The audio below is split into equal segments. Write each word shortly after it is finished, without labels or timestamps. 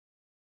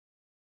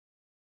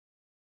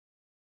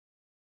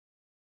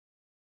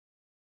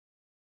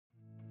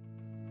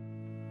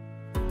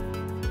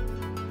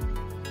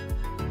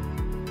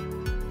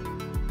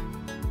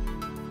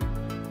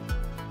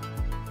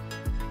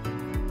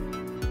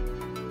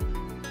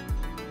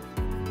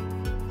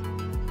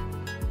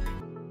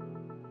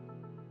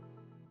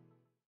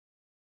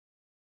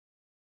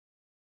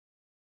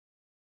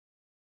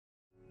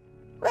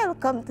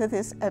Welcome to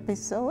this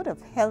episode of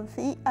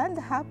Healthy and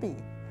Happy.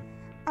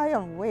 I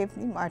am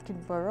Waveney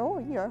Martin-Burrow,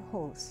 your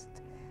host,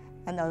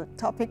 and our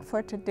topic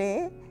for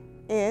today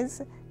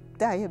is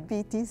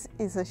diabetes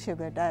is a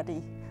sugar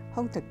daddy,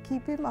 how to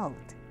keep him out.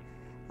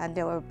 And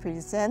our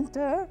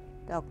presenter,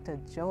 Dr.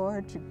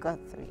 George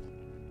Guthrie.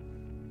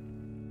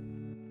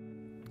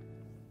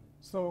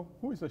 So,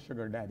 who is a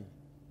sugar daddy?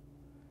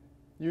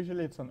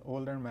 Usually it's an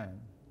older man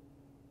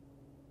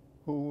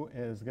who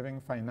is giving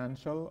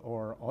financial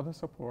or other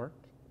support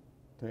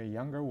to a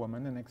younger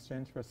woman in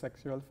exchange for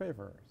sexual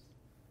favors.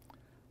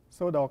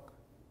 So, Doc,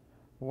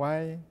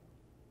 why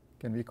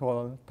can we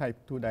call type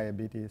 2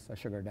 diabetes a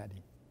sugar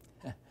daddy?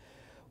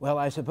 Well,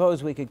 I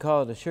suppose we could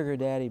call it a sugar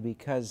daddy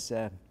because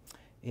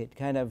it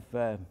kind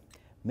of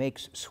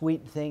makes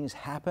sweet things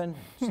happen.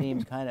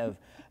 Seems kind of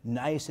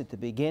nice at the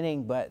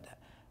beginning, but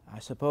I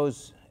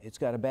suppose it's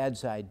got a bad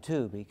side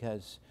too,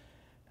 because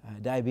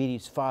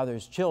diabetes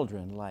fathers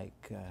children,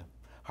 like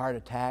heart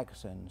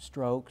attacks and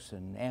strokes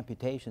and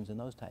amputations and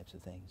those types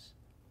of things.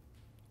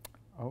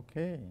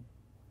 Okay.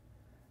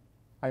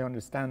 I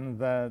understand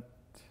that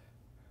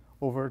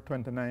over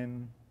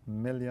 29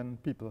 million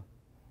people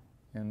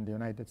in the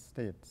United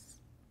States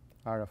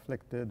are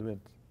afflicted with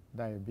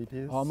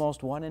diabetes.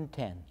 Almost 1 in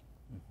 10.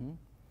 Mm-hmm.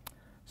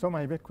 So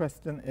my big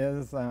question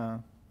is,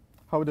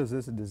 how does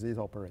this disease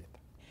operate?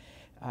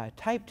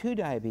 Type 2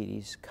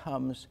 diabetes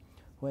comes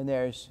when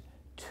there's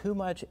too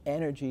much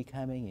energy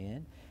coming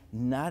in,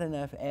 not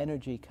enough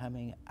energy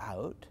coming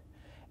out,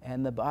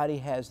 and the body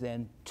has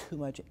then too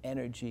much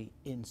energy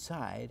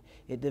inside.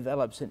 It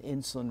develops an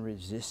insulin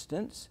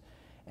resistance,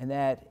 and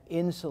that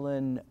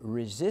insulin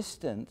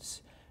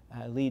resistance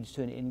leads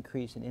to an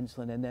increase in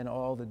insulin, and then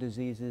all the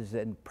diseases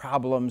and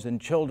problems in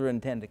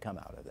children tend to come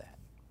out of that.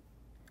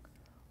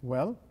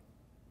 Well,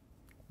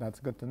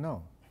 that's good to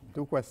know.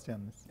 2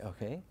 questions.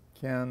 Okay.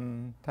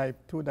 Can type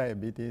 2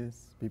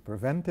 diabetes be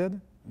prevented?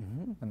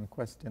 Mm-hmm. And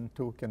question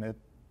 2, can it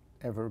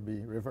ever be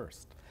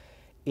reversed?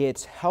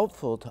 It's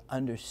helpful to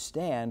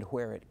understand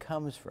where it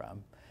comes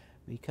from,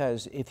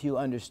 because if you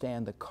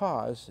understand the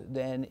cause,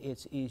 then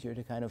it's easier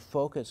to kind of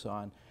focus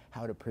on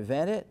how to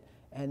prevent it,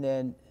 and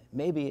then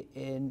maybe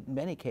in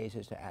many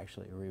cases to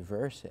actually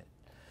reverse it.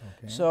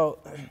 Okay. So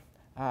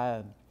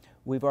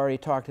we've already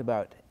talked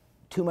about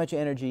too much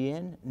energy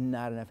in,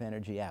 not enough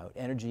energy out.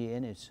 Energy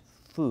in is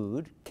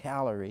food,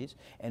 calories.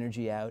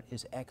 Energy out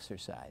is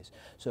exercise.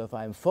 So if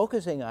I'm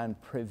focusing on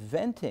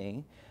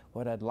preventing,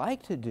 what I'd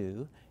like to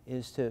do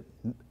is to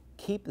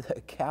keep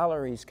the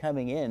calories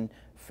coming in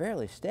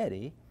fairly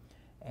steady,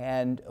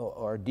 and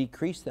or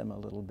decrease them a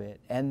little bit,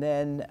 and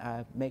then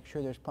make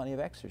sure there's plenty of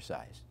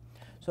exercise.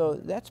 So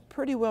that's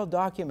pretty well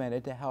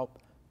documented to help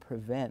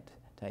prevent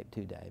type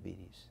 2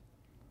 diabetes.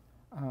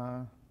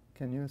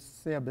 Can you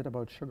say a bit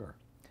about sugar?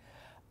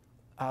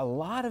 A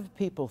lot of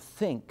people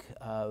think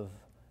of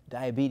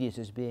diabetes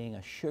as being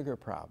a sugar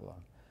problem.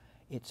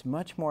 It's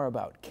much more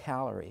about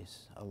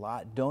calories. A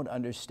lot don't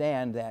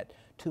understand that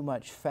too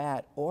much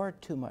fat or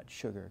too much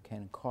sugar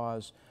can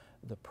cause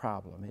the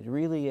problem. It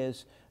really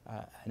is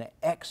an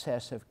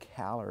excess of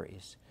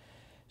calories.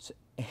 So,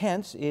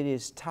 hence, it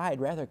is tied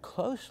rather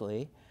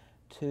closely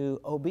to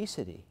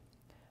obesity.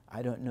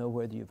 I don't know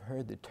whether you've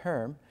heard the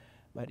term,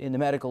 but in the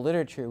medical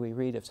literature we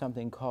read of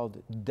something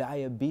called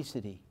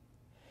diabesity.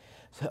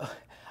 So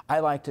I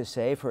like to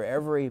say for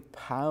every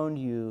pound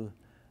you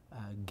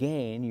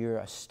gain, you're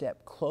a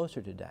step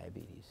closer to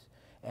diabetes.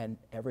 And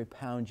every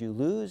pound you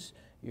lose,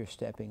 you're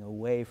stepping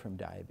away from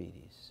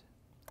diabetes.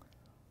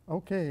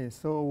 Okay,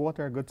 so what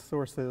are good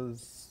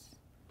sources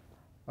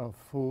of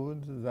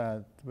food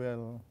that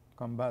will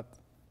combat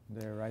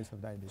the rise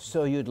of diabetes?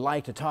 So you'd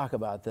like to talk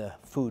about the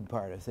food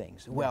part of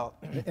things. Yeah. Well,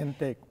 the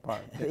intake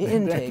part. The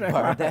intake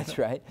part, that's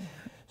right.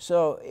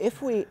 So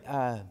if we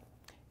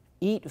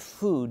eat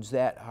foods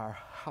that are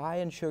high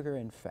in sugar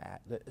and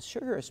fat, the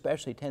sugar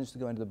especially tends to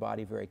go into the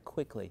body very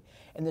quickly,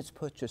 and this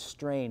puts a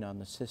strain on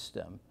the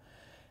system.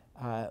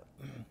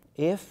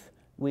 If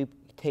we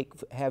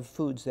have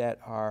foods that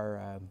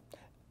are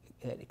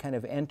that kind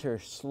of enter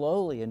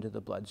slowly into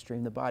the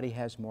bloodstream, the body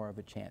has more of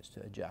a chance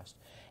to adjust.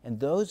 And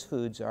those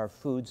foods are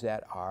foods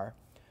that are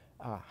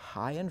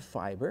high in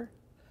fiber,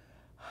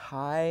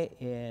 high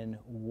in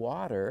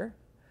water,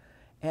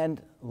 and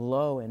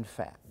low in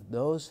fat.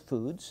 Those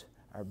foods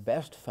are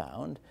best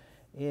found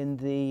in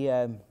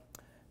the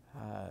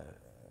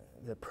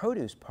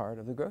produce part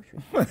of the grocery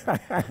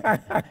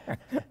store.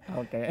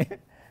 Okay.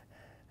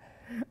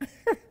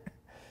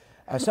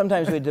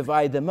 Sometimes we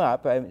divide them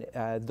up.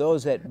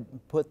 Those that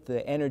put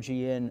the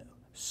energy in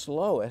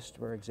slowest,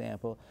 for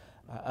example,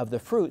 of the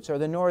fruits are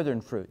the northern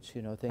fruits.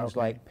 You know, things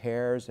like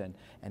pears and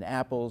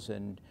apples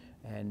and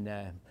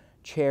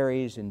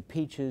cherries and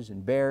peaches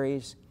and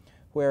berries.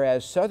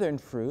 Whereas southern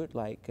fruit,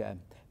 like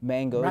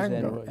mangoes.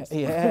 And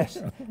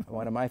yes,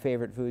 one of my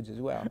favorite foods as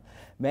well.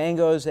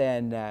 Mangoes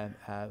and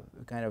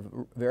kind of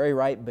very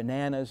ripe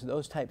bananas,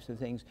 those types of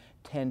things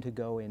tend to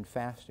go in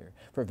faster.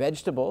 For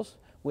vegetables,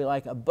 we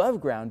like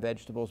above ground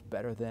vegetables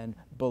better than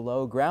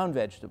below ground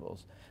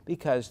vegetables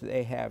because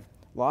they have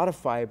a lot of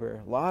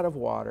fiber, a lot of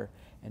water,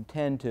 and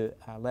tend to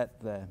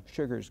let the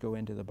sugars go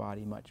into the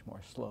body much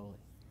more slowly.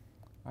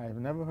 I've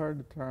never heard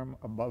the term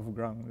above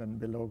ground and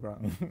below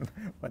ground,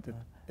 but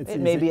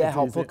it may be a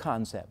helpful easy.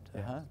 concept.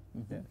 Yes,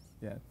 Mm-hmm.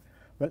 yes.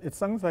 Well, it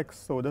sounds like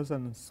sodas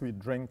and sweet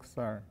drinks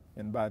are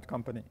in bad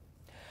company.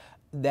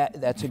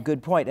 That's a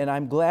good point, and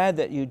I'm glad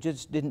that you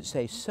just didn't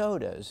say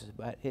sodas,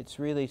 but it's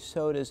really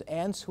sodas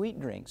and sweet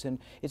drinks. And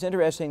it's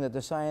interesting that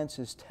the science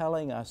is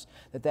telling us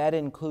that that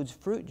includes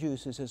fruit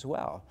juices as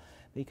well,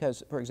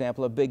 because, for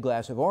example, a big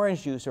glass of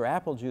orange juice or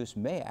apple juice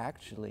may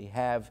actually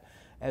have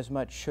as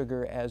much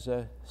sugar as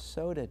a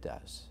soda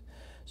does.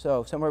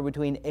 So somewhere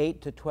between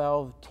 8 to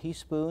 12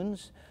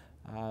 teaspoons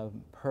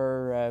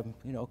per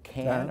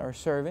can or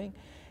serving.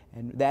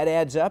 And that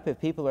adds up.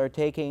 If people are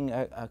taking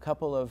a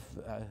couple of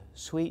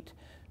sweet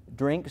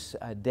drinks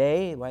a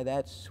day, why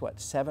that's, what,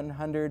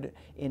 700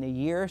 in a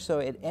year? So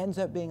it ends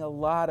up being a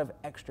lot of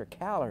extra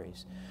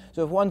calories.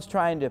 So if one's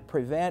trying to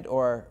prevent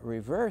or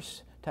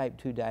reverse type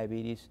 2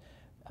 diabetes,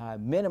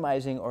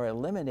 minimizing or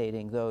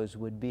eliminating those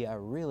would be a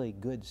really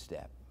good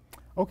step.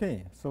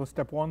 Okay, so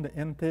step one, the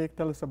intake.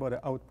 Tell us about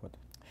the output.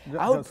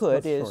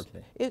 Output just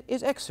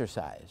is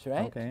exercise,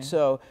 right? Okay.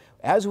 So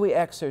as we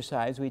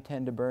exercise, we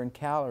tend to burn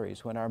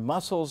calories. When our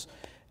muscles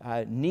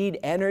need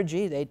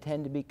energy, they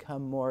tend to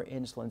become more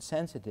insulin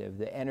sensitive.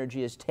 The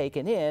energy is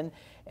taken in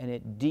and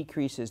it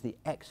decreases the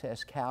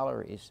excess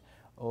calories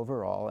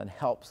overall and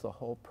helps the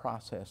whole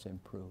process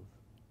improve.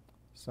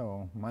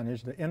 So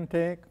manage the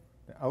intake,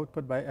 the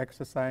output by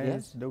exercise.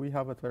 Yes. Do we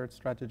have a third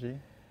strategy?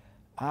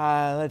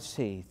 Let's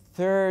see.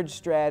 Third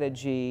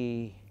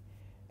strategy.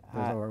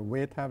 Does our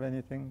weight have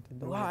anything to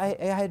do Well, with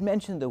it? I had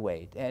mentioned the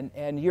weight,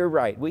 and you're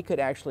right. We could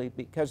actually,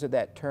 because of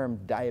that term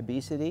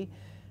diabesity,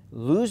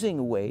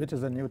 losing weight. Which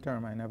is a new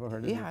term. I never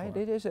heard it Yeah,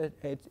 before.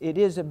 it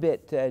is a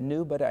bit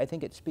new, but I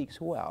think it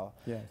speaks well.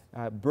 Yes.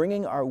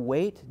 Bringing our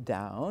weight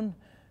down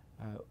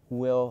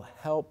will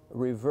help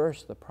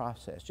reverse the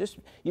process.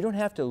 You don't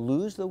have to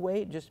lose the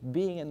weight, just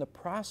being in the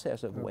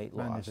process of weight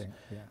loss. Managing,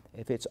 yeah.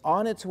 If it's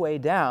on its way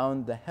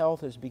down, the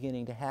health is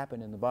beginning to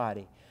happen in the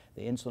body.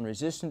 The insulin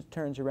resistance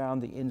turns around,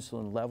 the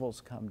insulin levels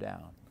come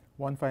down.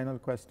 One final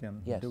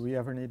question. Yes. Do we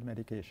ever need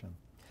medication?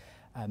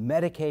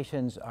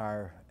 Medications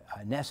are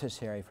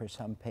necessary for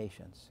some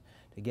patients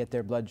to get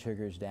their blood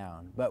sugars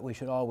down, but we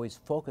should always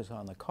focus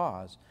on the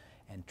cause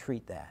and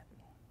treat that.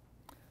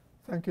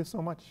 Thank you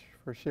so much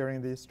for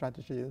sharing these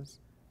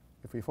strategies.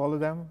 If we follow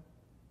them,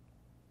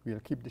 we'll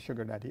keep the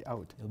sugar daddy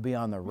out. You'll be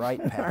on the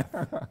right path.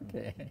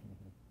 Okay.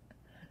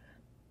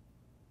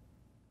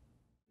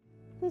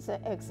 These are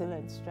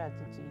excellent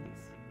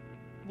strategies.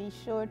 Be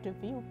sure to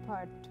view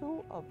part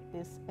 2 of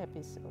this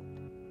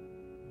episode.